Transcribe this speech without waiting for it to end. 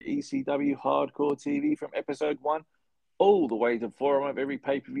ECW Hardcore TV from episode 1 all the way to 4 of every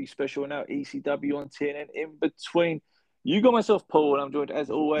pay-per-view special now ECW on TNN in between. You got myself, Paul, and I'm joined as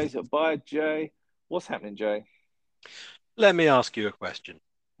always by Jay. What's happening, Jay? Let me ask you a question.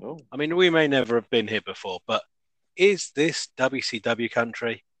 Oh. I mean, we may never have been here before, but is this WCW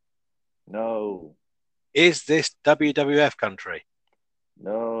country? No. Is this WWF country?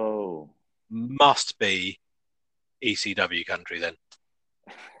 No. Must be ECW country then.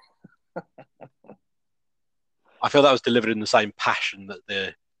 I feel that was delivered in the same passion that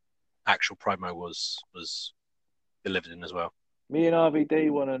the actual promo was delivered in as well. Me and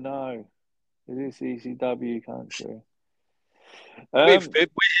RVD want to know, is this ECW country? We're here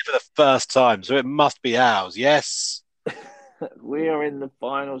for the first time, so it must be ours, yes? We are in the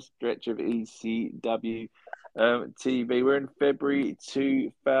final stretch of ECW TV. We're in February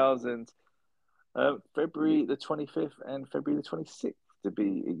 2000, February the 25th and February the 26th to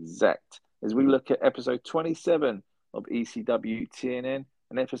be exact, as we look at episode 27 of ECW TNN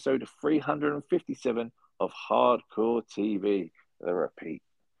and episode 357 of Hardcore TV, the repeat.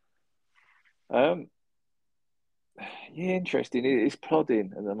 Yeah, interesting. It's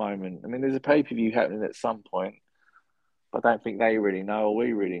plodding at the moment. I mean, there's a pay-per-view happening at some point, but I don't think they really know or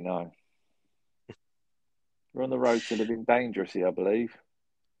we really know. We're on the road to living dangerously, I believe.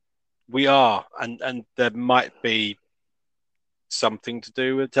 We are, and there might be something to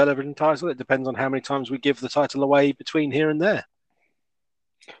do with television title. It depends on how many times we give the title away between here and there.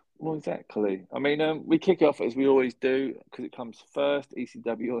 Well, exactly. I mean, we kick off as we always do because it comes first,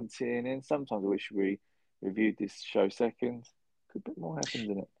 ECW on TNN. Sometimes I wish we reviewed this show second. A bit more happens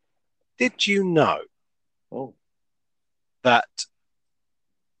in it. Did you know that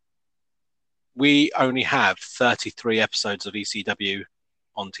we only have 33 episodes of ECW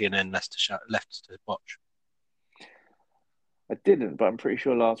on TNN left to watch? I didn't, but I'm pretty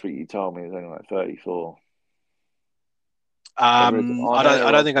sure last week you told me it was only like 34. I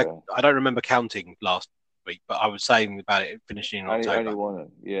don't remember counting last week, but I was saying about it finishing in October. Only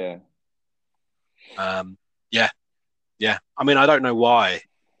one, yeah. Yeah. I mean, I don't know why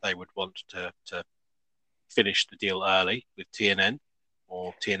they would want to finish the deal early with TNN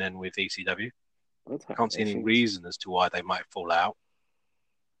or TNN with ECW. I can't see any reason as to why they might fall out.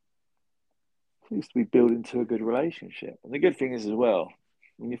 Seems to be building to a good relationship. And the good thing is as well,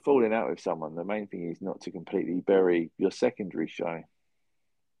 when you're falling out with someone, the main thing is not to completely bury your secondary show.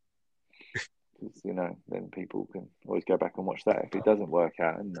 Because, then people can always go back and watch that if it doesn't work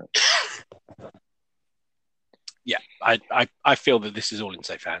out, isn't it? Yeah, I feel that this is all in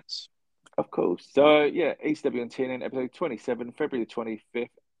safe hands. Of course. So, yeah, ECW on TNN, episode 27, February the 25th,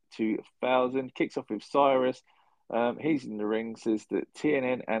 2000. Kicks off with Cyrus. He's in the ring, says that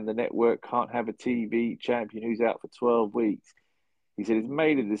TNN and the network can't have a TV champion who's out for 12 weeks. He said he's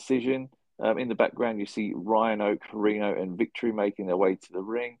made a decision. In the background, you see Rhino, Reno, and Victory making their way to the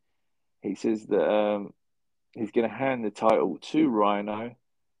ring. He says that he's going to hand the title to Rhino.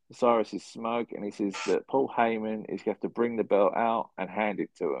 Cyrus is smug, and he says that Paul Heyman is going to have to bring the belt out and hand it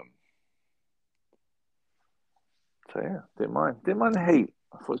to him. So, yeah, didn't mind the heat.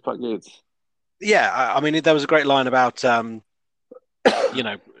 I thought it was quite good. Yeah, I mean, there was a great line about,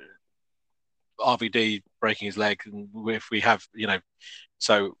 RVD breaking his leg, and if we have,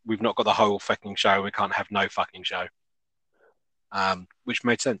 so we've not got the whole fucking show, we can't have no fucking show, which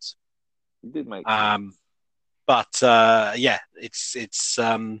made sense. It did make sense. But yeah, it's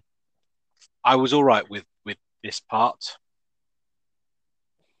I was all right with this part.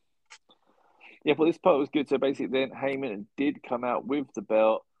 Yeah, but this part was good. So basically, then Heyman did come out with the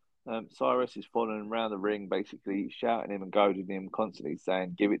belt. Cyrus is following around the ring, basically shouting him and goading him, constantly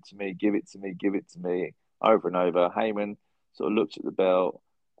saying, "Give it to me, give it to me, give it to me," over and over. Heyman sort of looks at the belt,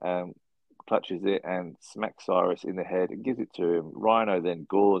 clutches it, and smacks Cyrus in the head and gives it to him. Rhino then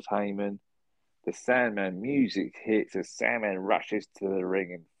gores Heyman. The Sandman music hits as Sandman rushes to the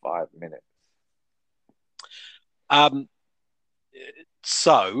ring in 5 minutes.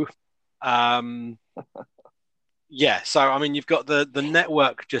 Yeah, so I mean, you've got the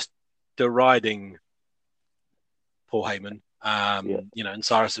network just deriding Paul Heyman, and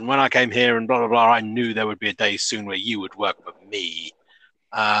Cyrus. And when I came here and blah blah blah, I knew there would be a day soon where you would work for me,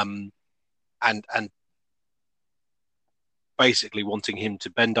 and basically wanting him to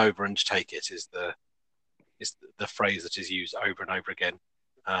bend over and take it is the phrase that is used over and over again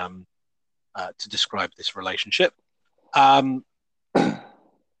to describe this relationship.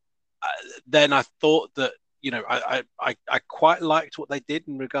 Then I thought that, I quite liked what they did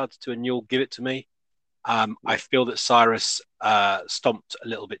in regards to, and you'll give it to me. I feel that Cyrus stomped a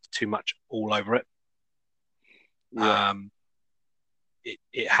little bit too much all over it. Yeah.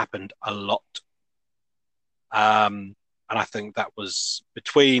 it happened a lot. And I think that was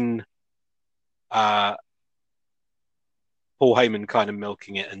between Paul Heyman kind of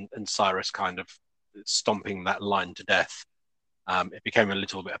milking it and Cyrus kind of stomping that line to death. It became a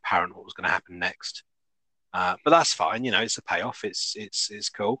little bit apparent what was going to happen next. But that's fine, it's a payoff. It's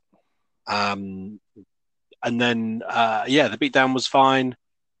cool. And then the beatdown was fine.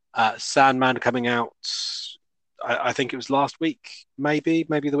 Sandman coming out. I think it was last week, maybe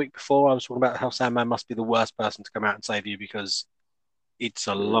the week before. I was talking about how Sandman must be the worst person to come out and save you because it's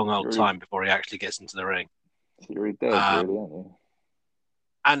a long old time before he actually gets into the ring. You're really dead, really, aren't you?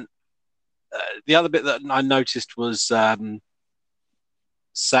 And the other bit that I noticed was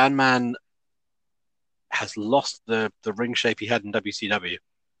Sandman has lost the ring shape he had in WCW.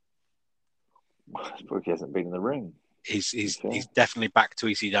 It's because he hasn't been in the ring. He's definitely back to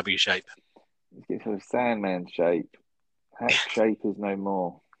ECW shape. He's getting sort of Sandman shape. Hack shape is no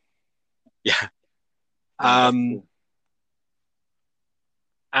more. Yeah. And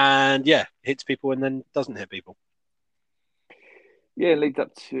hits people and then doesn't hit people. Yeah, it leads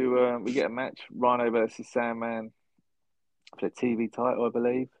up to we get a match, Rhino versus Sandman for the TV title, I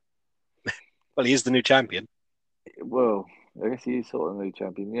believe. Well, he is the new champion. Well, I guess he is sort of the new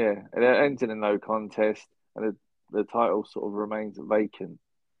champion, yeah. And it ends in a no contest, and the title sort of remains vacant.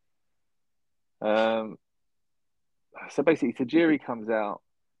 So basically, Tajiri comes out.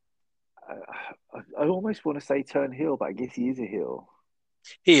 I almost want to say turn heel, but I guess he is a heel.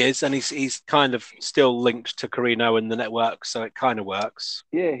 He is, and he's kind of still linked to Corino and the network, so it kind of works.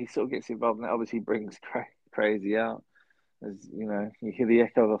 Yeah, he sort of gets involved, and that obviously brings Crazy out. As you know, you hear the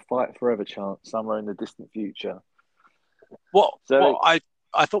echo of a Fight Forever chant somewhere in the distant future. What I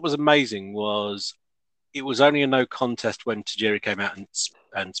thought was amazing was it was only a no contest when Tajiri came out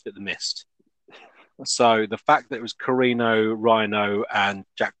and spit the mist. So the fact that it was Corino, Rhino, and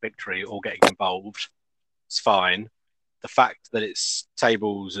Jack Victory all getting involved is fine. The fact that it's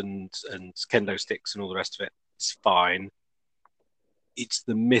tables and kendo sticks and all the rest of it is fine. It's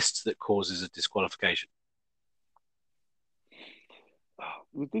the mist that causes a disqualification.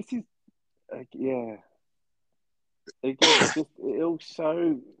 Well, this is, yeah. Again, it all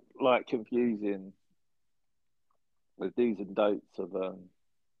so like confusing. The do's and don'ts of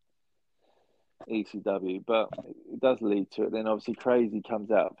ECW, but it does lead to it. Then obviously Crazy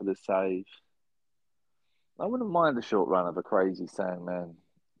comes out for the save. I wouldn't mind a short run of a Crazy Sandman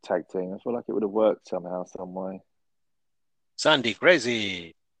tag team. I feel like it would have worked somehow, some way. Sandy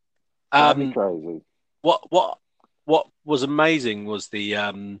Crazy. Sandy Crazy. What was amazing was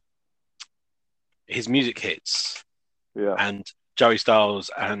the his music hits. Yeah. And Joey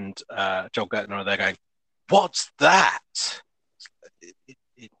Styles and Joel Gertner are there going, "What's that?"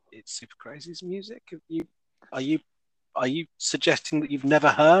 It's Super Crazy's music. Are you suggesting that you've never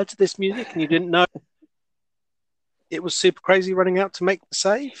heard this music and you didn't know it was Super Crazy running out to make the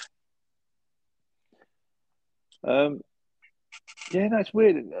save? Yeah, no, it's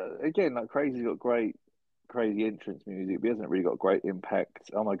weird. Again, like Crazy's got great Crazy entrance music, but he hasn't really got great impact.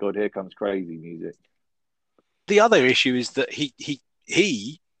 Oh my God, here comes Crazy music. The other issue is that he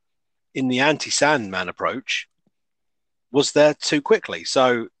in the anti-Sandman approach was there too quickly.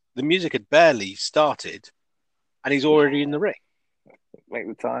 So the music had barely started and he's already in the ring. Make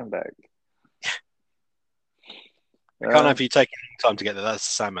the time back. I can't have you taking time to get there. That's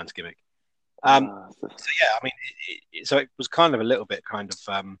the Sandman's gimmick. So yeah, I mean, so it was kind of a little bit kind of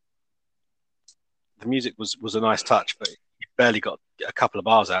the music was a nice touch, but he barely got a couple of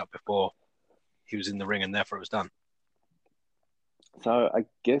bars out before he was in the ring and therefore it was done. So I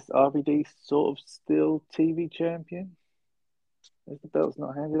guess RVD's sort of still TV champion? Is the belt's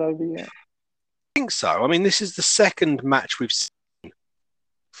not handed over yet? I think so. I mean, this is the second match we've seen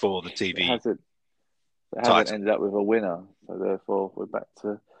for the TV. It hasn't ended up with a winner, so therefore we're back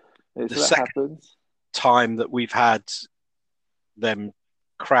to it. The so second happens. time that we've had them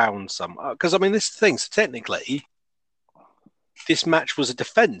crown some, because I mean, this thing. So technically, this match was a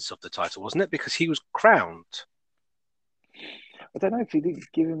defense of the title, wasn't it? Because he was crowned. I don't know if he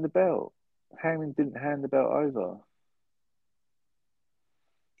didn't give him the belt. Heyman didn't hand the belt over.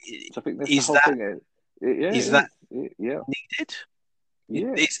 So I think that's the whole thing. Is that needed?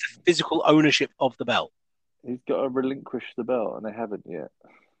 Yeah. It's the physical ownership of the belt. He's got to relinquish the belt, and they haven't yet.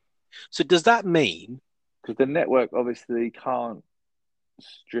 So does that mean? Because the network obviously can't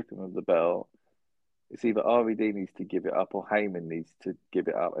strip him of the belt. It's either RVD needs to give it up or Heyman needs to give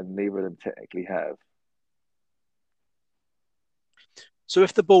it up, and neither of them technically have. So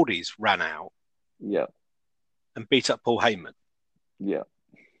if the Baldies ran out, yeah, and beat up Paul Heyman, yeah,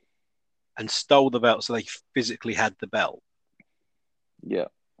 and stole the belt, so they physically had the belt, Yeah.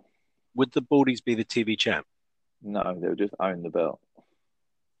 Would the Baldies be the TV champ? No, they'll just own the belt.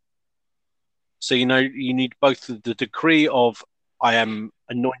 So you need both the decree of I am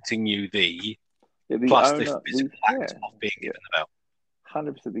anointing you the Yeah, the plus the owner, physical act of being yeah, given the belt.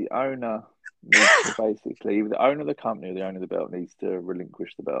 100%. The owner needs to basically, the owner of the company or the owner of the belt needs to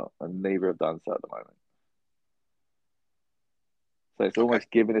relinquish the belt, and neither have done so at the moment. So it's Okay. almost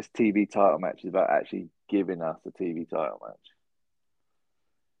giving us TV title matches about actually giving us a TV title match.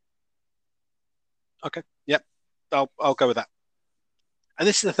 Okay. Yep. I'll go with that. And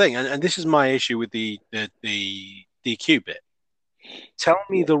this is the thing, and this is my issue with the DQ bit. Tell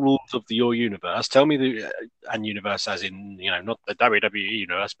me Yeah, the rules of your universe. Tell me and universe as in not the WWE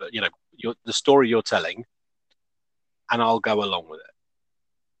universe, but the story you're telling, and I'll go along with it.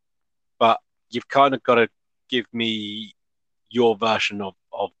 But you've kind of got to give me your version of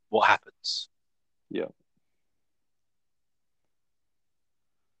what happens. yeah.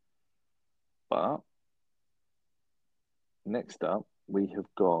 But next up, we have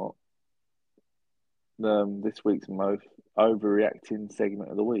got this week's most overreacting segment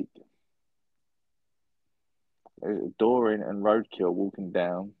of the week. Doring and Roadkill walking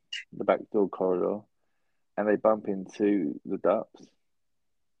down the backdoor corridor, and they bump into the Dupps.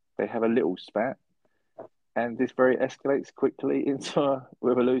 They have a little spat, and this very escalates quickly into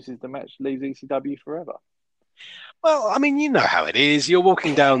whoever loses the match leaves ECW forever. Well, I mean, you know how it is. You're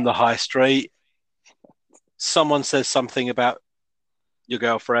walking down the high street. Someone says something about your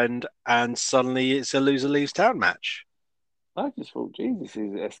girlfriend, and suddenly it's a loser leaves town match. I just thought, Jesus,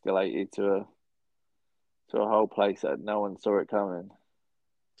 is escalated to a whole place that no one saw it coming.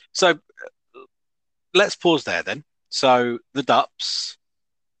 So let's pause there then. So the Dupps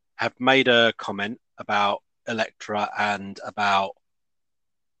have made a comment about Elektra and about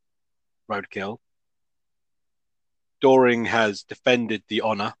Roadkill. Doring has defended the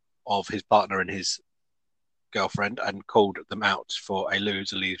honor of his partner and his girlfriend and called them out for a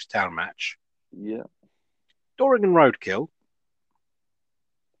loser leaves town match. Yeah. Doring and Roadkill,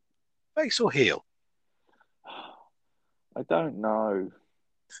 face or heel? I don't know.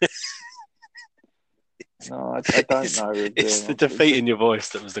 No, I don't know with It's the them. defeat in your voice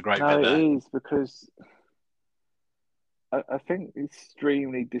that was the great No, bit it there. is because I think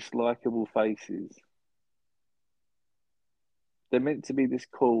extremely dislikable faces. They're meant to be this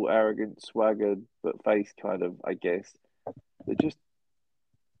cool, arrogant, swaggered, but face kind of, I guess. They're just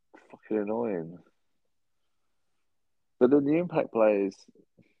fucking annoying. But then the Impact players,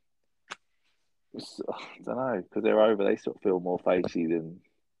 I don't know, because they're over, they sort of feel more facey than,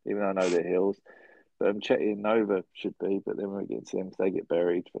 even though I know they're heels. But Chetty and Nova should be, but then we get to them, they get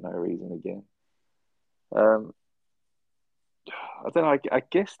buried for no reason again. Um, I don't know. I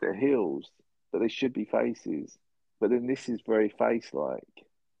guess they're heels, but they should be faces. But then this is very face-like.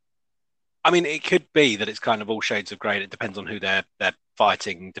 I mean, it could be that it's kind of all shades of grey. It depends on who they're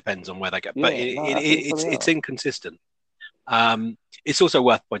fighting, depends on where they go. But Yeah, no, I think it's something it's else. inconsistent. It's also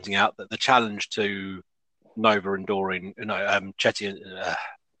worth pointing out that the challenge to Nova and Doring, Chetty and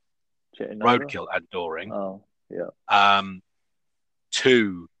Chetty Nova. Roadkill and Doring, Oh, yeah,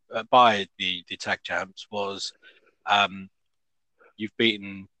 to by the tag champs was you've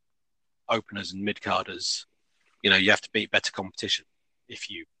beaten openers and mid carders. You have to beat better competition if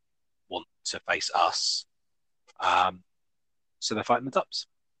you want to face us. So they're fighting the Dupps.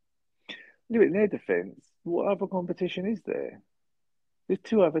 in their defense, what other competition is there? There's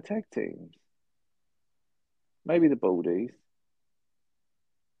two other tag teams. Maybe the Baldies,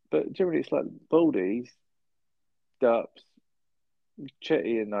 but generally it's like Baldies, Dupps,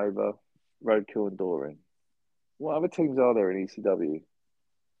 Chetty and Nova, Roadkill and Doring. What other teams are there in ECW?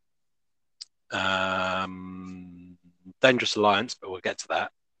 Dangerous Alliance, but we'll get to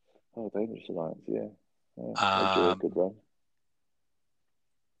that. Oh, Dangerous Alliance, yeah. They drew a good run.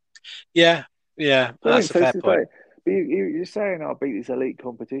 Yeah, So that's a fair point. But you're saying I'll beat this elite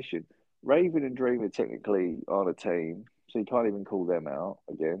competition. Raven and Dreamer technically aren't a team, so you can't even call them out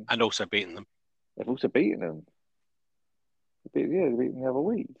again. And also beating them. They've also beaten them. They beat them the other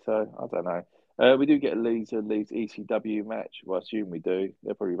week. So I don't know. We do get a leads ECW match. Well, I assume we do.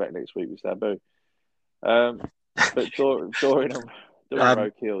 They're probably back next week with Sabu. But Dorian and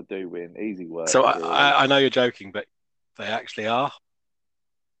Roadkill do win. Easy work. So I know you're joking, but they actually are.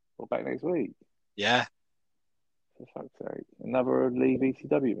 Well, back next week. Yeah. For fuck's sake. Another leave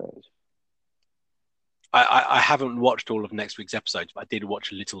ECW match. I haven't watched all of next week's episodes, but I did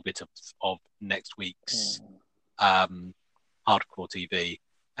watch a little bit of next week's Hardcore TV,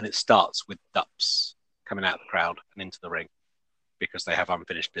 and it starts with Dupps coming out of the crowd and into the ring because they have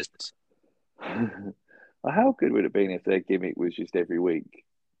unfinished business. How good would it have been if their gimmick was just every week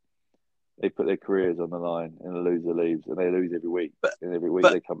they put their careers on the line and the loser leaves and they lose every week, But and every week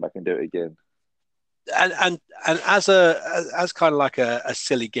but they come back and do it again. and as kind of like a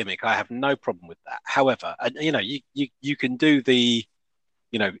silly gimmick, I have no problem with that. However, and you can do the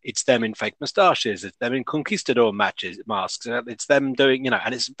it's them in fake moustaches, it's them in conquistador masks, it's them doing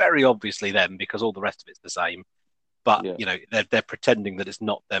and it's very obviously them because all the rest of it's the same. But Yeah, they're pretending that it's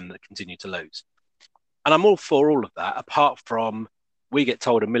not them that continue to lose. And I'm all for all of that, apart from we get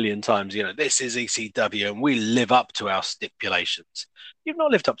told a million times, this is ECW and we live up to our stipulations. You've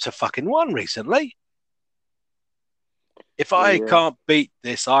not lived up to fucking one recently. If I yeah. can't beat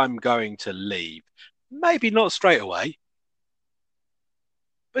this, I'm going to leave. Maybe not straight away,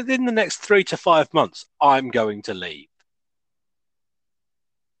 but in the next 3 to 5 months, I'm going to leave.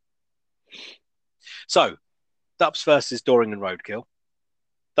 So, Dubs versus Doring and Roadkill.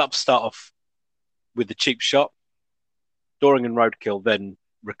 Dubs start off with the cheap shot. Doring and Roadkill then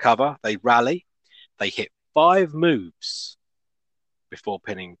recover. They rally. They hit 5 moves before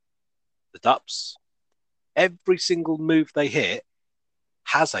pinning the Dubs. Every single move they hit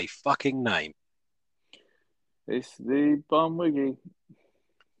has a fucking name. It's the Bum Wiggy.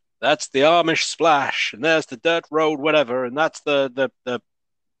 That's the Amish splash, and there's the dirt road, whatever, and that's the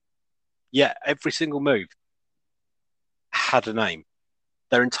yeah. Every single move had a name.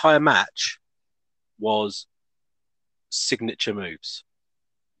 Their entire match was signature moves.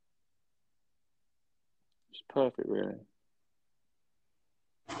 It's perfect, really.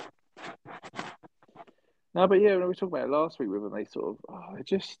 No, but yeah, when we were talking about it last week with them, they sort of, they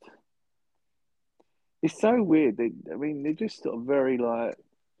just, it's so weird. They're just sort of very like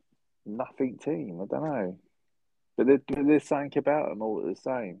nothing team. I don't know, but there's something about them all the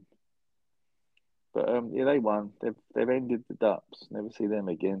same. But yeah, they won. They've ended the Dups. Never see them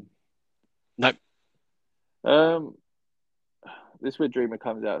again. Nope. Um, this is where Dreamer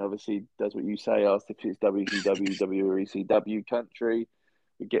comes out and obviously does what you say. Asked if it's WCW, or ECW country.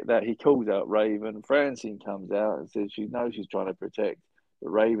 We get that. He calls out Raven. Francine comes out and says she knows she's trying to protect, but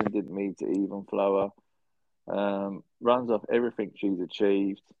Raven didn't mean to even flow her. Runs off everything she's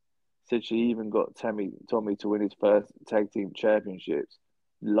achieved. Said she even got Tommy to win his first tag team championships.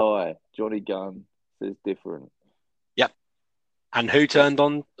 Lie. Johnny Gunn says different. Yep. And who turned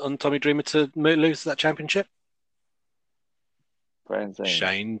on Tommy Dreamer to lose that championship? Francine.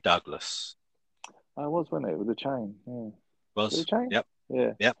 Shane Douglas. I was, wasn't it? With the chain. Yeah. Was. With the chain? Yep.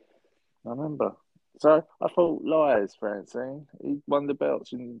 Yeah. Yep. I remember. So I thought lies, Francine. He won the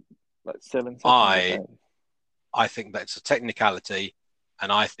belts in like 7 seconds. I think that's a technicality,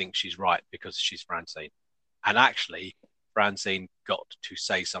 and I think she's right because she's Francine. And actually, Francine got to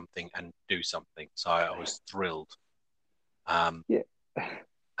say something and do something, so I was thrilled. Yeah.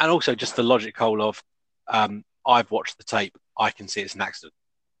 And also just the logic hole of, I've watched the tape. I can see it's an accident.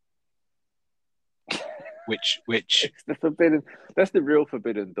 Which It's the forbidden. That's the real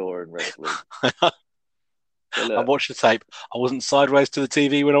forbidden door in wrestling. I watched the tape. I wasn't sideways to the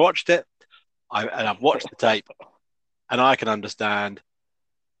TV when I watched it. I've watched the tape, and I can understand.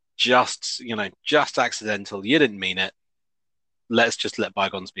 Just accidental. You didn't mean it. Let's just let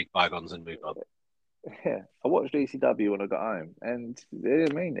bygones be bygones and move on. Yeah, I watched ECW when I got home, and they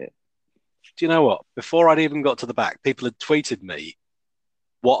didn't mean it. Do you know what? Before I'd even got to the back, people had tweeted me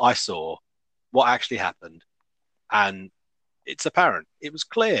what I saw, what actually happened, and it's apparent. It was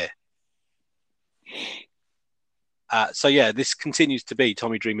clear. So yeah, this continues to be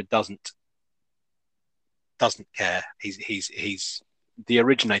Tommy Dreamer doesn't care. He's the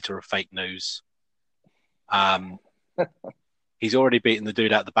originator of fake news. He's already beaten the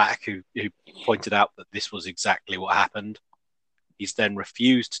dude out the back who pointed out that this was exactly what happened. He's then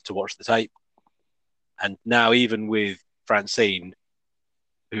refused to watch the tape. And now even with Francine,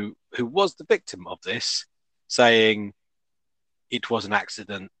 who was the victim of this, saying it was an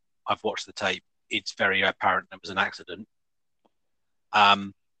accident. I've watched the tape. It's very apparent it was an accident.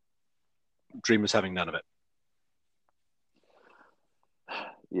 Dreamer's having none of it.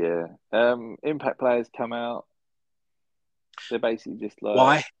 Yeah. Impact players come out. They're basically just like,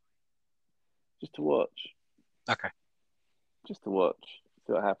 why? Just to watch. Okay. Just to watch.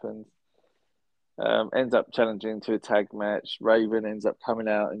 See what happens. Ends up challenging to a tag match. Raven ends up coming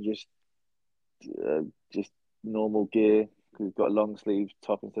out and just normal gear because he's got a long sleeve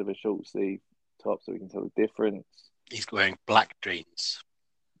top instead of a short sleeve top, so we can tell the difference. He's wearing black jeans.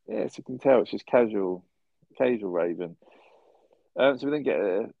 Yeah, so you can tell it's just casual Raven. So we then get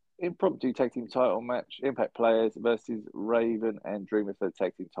an impromptu tag team title match. Impact players versus Raven and Dreamer for the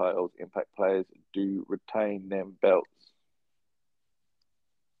tag team titles. Impact players do retain them belts.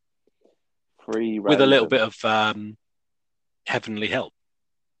 Free with a little Raven. bit of heavenly help.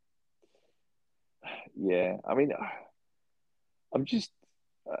 Yeah, I mean, I'm just.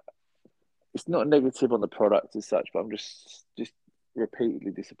 It's not negative on the product as such, but I'm just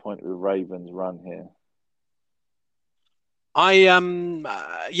repeatedly disappointed with Raven's run here.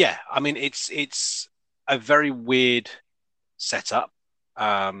 Yeah, I mean it's a very weird setup.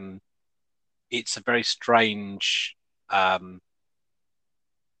 Um, it's a very strange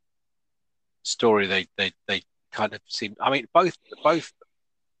story. They kind of seem. I mean, both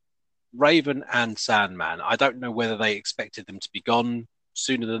Raven and Sandman. I don't know whether they expected them to be gone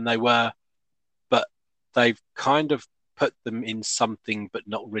sooner than they were, but they've kind of put them in something, but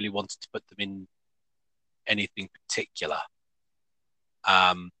not really wanted to put them in anything particular,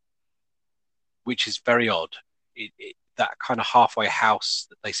 um, which is very odd. That kind of halfway house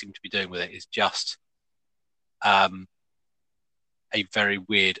that they seem to be doing with it is just um, a very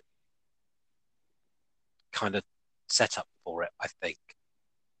weird kind of setup for it, I think.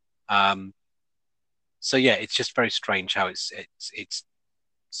 Um, so yeah, it's just very strange how it's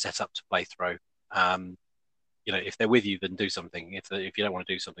set up to play through. Um, if they're with you, then do something. If you don't want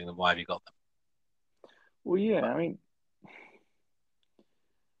to do something, then why have you got them? Well, yeah, But I mean,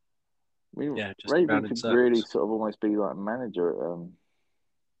 yeah, just Raven round in could really circles. sort of almost be like manager at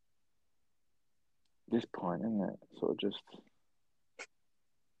this point, isn't it? Sort of just.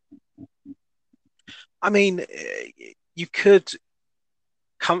 I mean, you could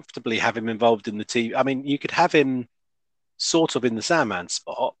comfortably have him involved in the team. I mean, you could have him sort of in the Sandman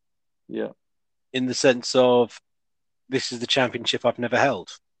spot Yeah, in the sense of this is the championship I've never held.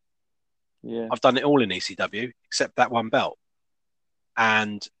 yeah. I've done it all in ECW except that one belt.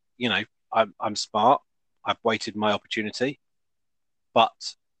 And, you know, I'm smart. I've waited my opportunity. But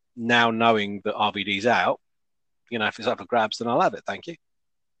now knowing that RVD's out, if it's up for grabs, then I'll have it. Thank you.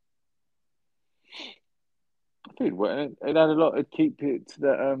 Dude, well, it had a lot to keep it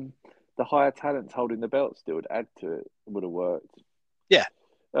to the higher talents holding the belt still would add to it. It would have worked. Yeah.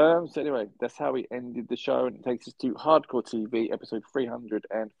 So anyway, that's how we ended the show, and it takes us to Hardcore TV, episode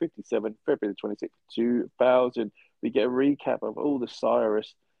 357, February the 26th, 2000. We get a recap of all the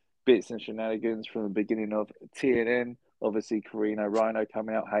Cyrus bits and shenanigans from the beginning of TNN. Obviously, Carino, Rhino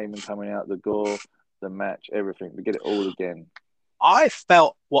coming out, Heyman coming out, the Gore, the match, everything. We get it all again. I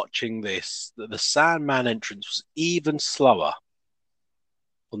felt watching this that the Sandman entrance was even slower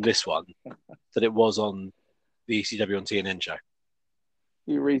on this one than it was on the ECW on TNN show.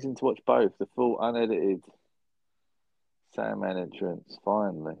 New reason to watch both, the full unedited Sandman entrance,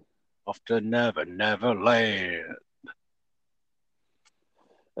 finally. Off to Never Land.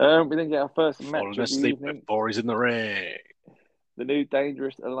 We then get our first match Falling of the asleep evening. before he's in the ring. The New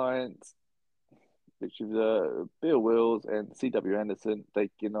Dangerous Alliance, which is Bill Wills and C.W. Anderson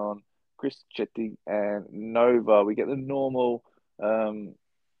taking on Chris Chetti and Nova. We get the normal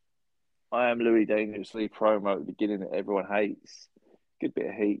I am Louis Dangerously promo at the beginning that everyone hates. Good bit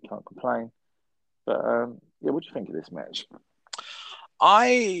of heat, can't complain. But yeah, what do you think of this match?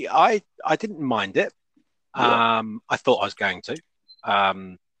 I didn't mind it. Yeah, I thought I was going to,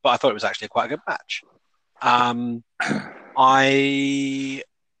 but I thought it was actually quite a good match. I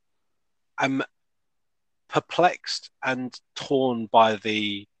am perplexed and torn by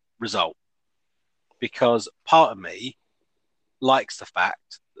the result because part of me likes the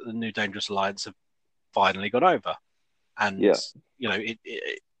fact that the New Dangerous Alliance have finally got over, and yeah,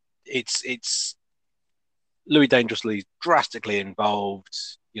 it's Louis Dangerously drastically involved.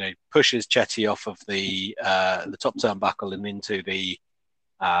 Pushes Chetty off of the top turnbuckle and into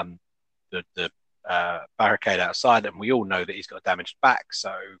um, the barricade outside, and we all know that he's got a damaged back,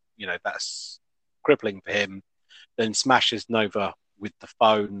 so that's crippling for him. Then smashes Nova with the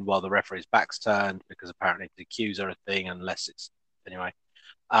phone while the referee's back's turned because apparently the cues are a thing unless it's anyway.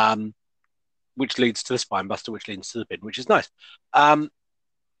 Which leads to the spine buster, which leads to the pin, which is nice. But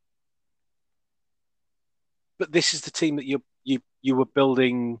this is the team that you were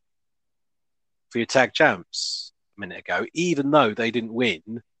building for your tag champs a minute ago, even though they didn't win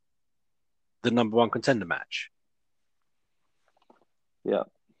the number one contender match. yeah.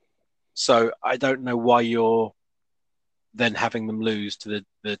 So I don't know why you're then having them lose to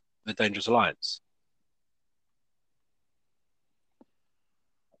the Dangerous Alliance.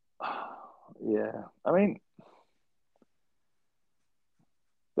 Yeah, I mean,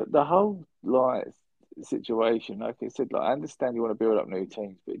 the whole situation, like I said, I understand you want to build up new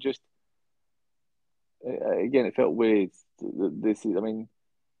teams, but it just again, it felt weird. This is, I mean,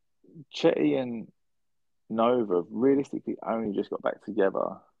 Chetty and Nova realistically only just got back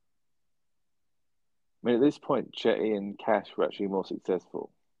together. I mean, at this point, Chetty and Cash were actually more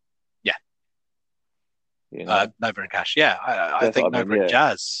successful. Yeah. You know, Nova and Cash. Yeah, I that's think what I mean. Nova and Yeah,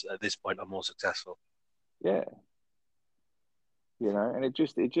 Jazz at this point are more successful. yeah. You know, and it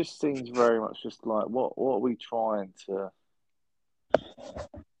just seems very much just like what are we trying to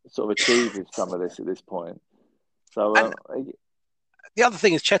sort of achieve with some of this at this point? So, And the other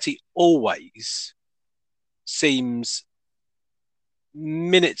thing is, Chetty always seems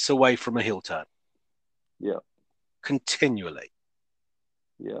minutes away from a heel turn yeah, continually.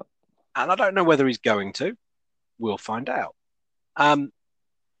 yeah. And I don't know whether he's going to. We'll find out. Um,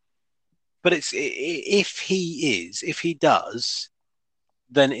 but if he does,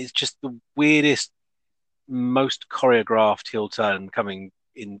 then it's just the weirdest, most choreographed heel turn coming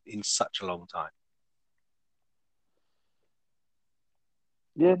in such a long time.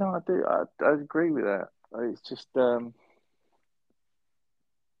 Yeah, no, I do. I agree with that. It's just,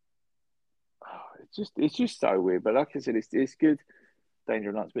 it's just so weird. But like I said, it's good, danger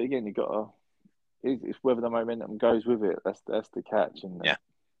and nuts. But again, you got to. It's whether the momentum goes with it. That's the catch, and Yeah.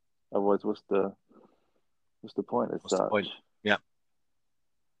 otherwise, what's the point as What's the such? point? Yeah.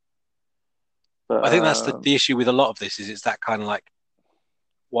 But I think that's the issue with a lot of this is it's that kind of like,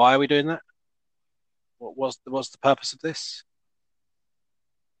 why are we doing that? What's the purpose of this?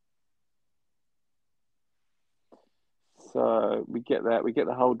 so we get that. We get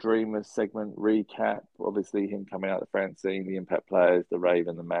the whole Dreamers segment recap. Obviously, him coming out of the Francine, the Impact players, the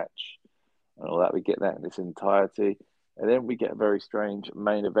Raven, the match, and all that. We get that in its entirety. And then we get a very strange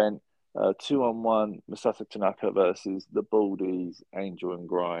main event, 2-on-1, Masato Tanaka versus the Baldies, Angel and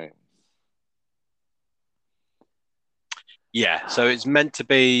Grimes. Yeah, so it's meant to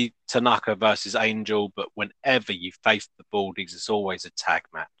be Tanaka versus Angel, but whenever you face the Baldies, it's always a tag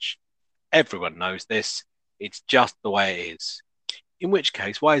match. Everyone knows this. It's just the way it is. In which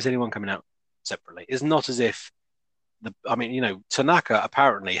case, why is anyone coming out separately? It's not as if Tanaka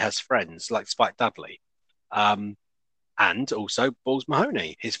apparently has friends like Spike Dudley, and also Balls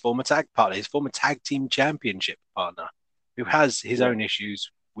Mahoney, his former tag partner, his former tag team championship partner, who has his Yeah. own issues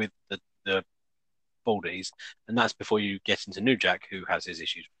with the Baldies, and that's before you get into New Jack, who has his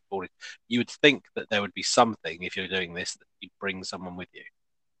issues with Baldies. You would think that there would be something if you're doing this that you'd bring someone with you,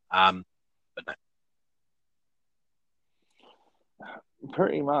 but no.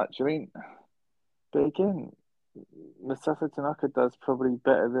 Pretty much. I mean, but again, Masato Tanaka does probably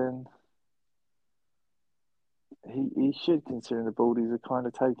better than he should, considering the Baldies are kind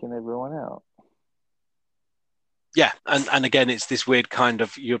of taking everyone out. Yeah, and again, it's this weird kind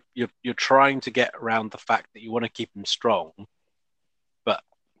of you're trying to get around the fact that you want to keep them strong, but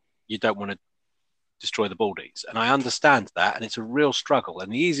you don't want to destroy the Baldies. And I understand that, and it's a real struggle.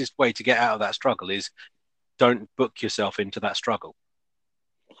 And the easiest way to get out of that struggle is don't book yourself into that struggle.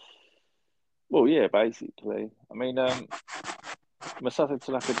 Well, yeah, basically. I mean, Masato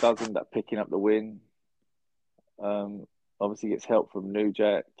Tanaka does end up picking up the win. Um, Obviously gets help from New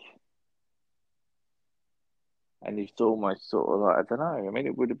Jack, and it's almost sort of like I don't know. I mean,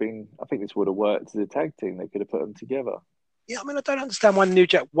 it would have been. I think this would have worked as a tag team. They could have put them together. Yeah, I mean, I don't understand why New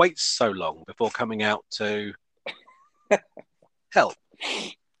Jack waits so long before coming out to help.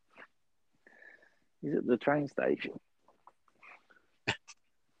 He's at the train station.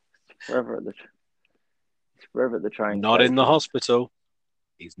 Forever at the. He's forever at the train Not in the station. hospital.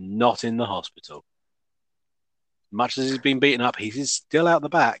 He's not in the hospital. Much as he's been beaten up, he's still out the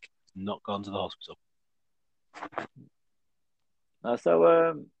back. He's not gone to the hospital.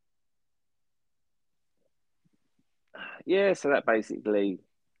 So yeah, so that basically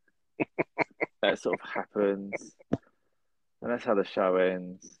that sort of happens, and that's how the show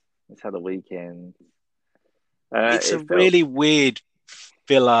ends. That's how the weekend. It's a It felt really weird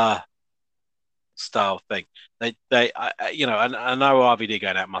filler style thing. And I know RVD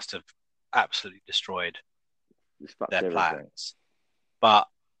going out must have absolutely destroyed just fucked their everything. plans. But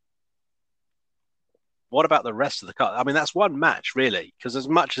what about the rest of the card? I mean, that's one match really, because as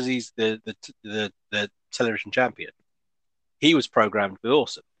much as he's the television champion, he was programmed with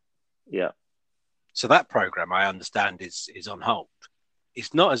Awesome. Yeah, So that program, I understand, is on hold.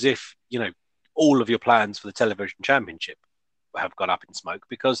 It's not as if all of your plans for the television championship have gone up in smoke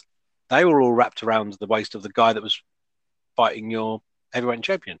because they were all wrapped around the waist of the guy that was fighting your heavyweight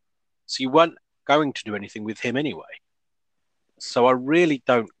champion. So you weren't going to do anything with him anyway. So I really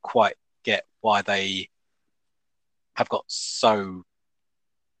don't quite get why they have got so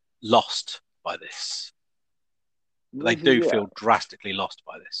lost by this. But they this is do it. feel drastically lost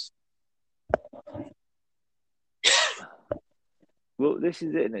by this. Well, this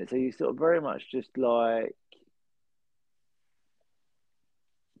is it, isn't it? So you sort of very much just like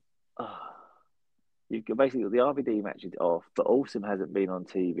you've got basically the RVD match is off, but Awesome hasn't been on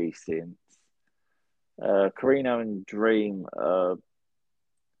TV since. Carino and Dream are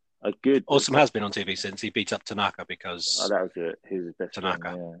good. Awesome has been on TV since he beat up Tanaka Oh, because that was it. He was his best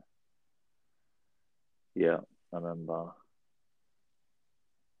Tanaka. friend. Yeah, I remember.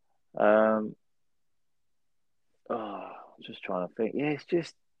 Just trying to think. Yeah, it's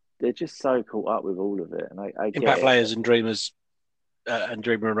just they're just so caught up with all of it, and I get Impact it. players and Dreamers and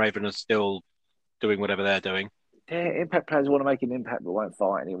Dreamer and Raven are still doing whatever they're doing. Yeah, Impact players want to make an impact but won't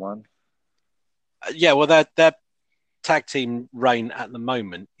fight anyone. Yeah, well, their tag team reign at the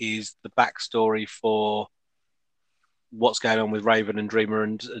moment is the backstory for what's going on with Raven and Dreamer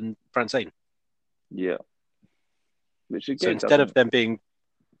and Francine. Yeah, which again, so instead of them being,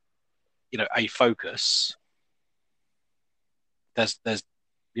 a focus, there's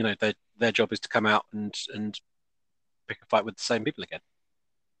their job is to come out and pick a fight with the same people again.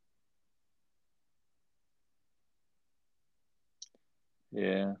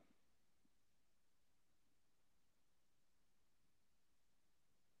 Yeah.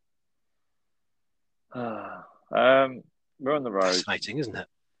 We're on the road. Fascinating, isn't it?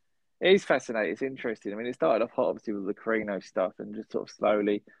 It is fascinating. It's interesting. I mean, it started off hot, obviously, with the Carino stuff and just sort of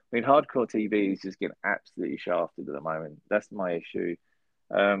slowly. I mean, hardcore TV is just getting absolutely shafted at the moment. That's my issue.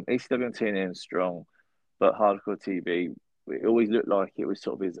 ECW and TNN strong, but hardcore TV, it always looked like it was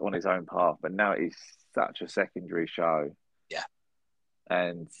sort of on its own path, but now it is such a secondary show. Yeah.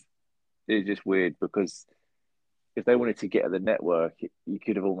 And it's just weird because if they wanted to get at the network, you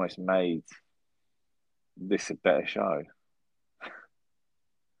could have almost made this a better show.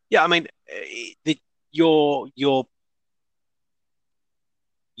 Yeah, I mean, your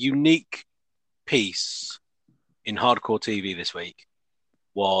unique piece in hardcore TV this week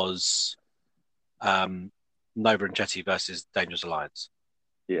was Nova and Chetty versus Dangerous Alliance.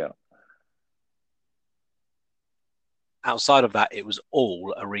 Yeah. Outside of that, it was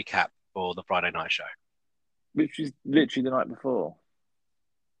all a recap for the Friday night show, which was literally the night before.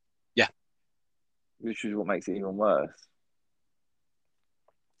 Yeah, which is what makes it even worse.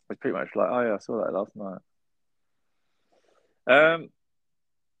 It's pretty much like, oh yeah, I saw that last night.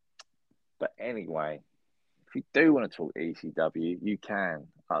 But anyway, if you do want to talk ECW, you can.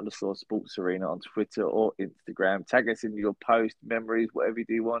 _ Sports Arena on Twitter or Instagram. Tag us in your post, memories, whatever you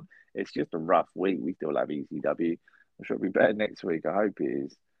do want. It's just a rough week. We still have ECW. I'm sure it'll be better next week. I hope it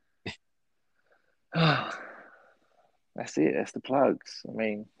is. That's it. That's the plugs. I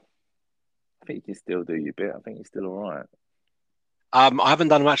mean, I think you can still do your bit. I think you're still all right. I haven't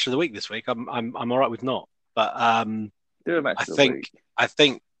done a match of the week this week. I'm all right with not. But do a match of the week. I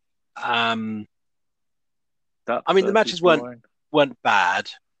think I mean the matches weren't bad.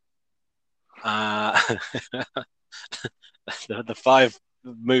 The 5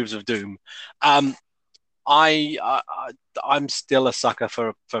 moves of doom. I'm still a sucker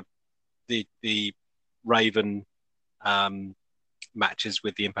for the Raven matches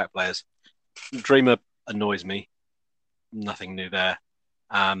with the Impact players. Dreamer annoys me. Nothing new there.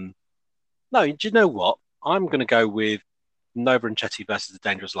 No, do you know what? I'm going to go with Nova and Chetty versus the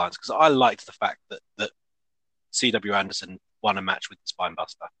Dangerous Alliance because I liked the fact that C.W. Anderson won a match with the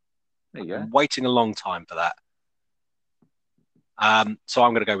Spinebuster. There you go. I'm waiting a long time for that. So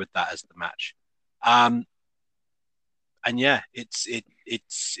I'm going to go with that as the match. And yeah, it's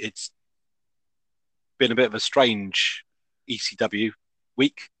been a bit of a strange ECW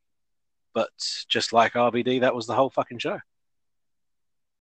week, but just like RVD, that was the whole fucking show.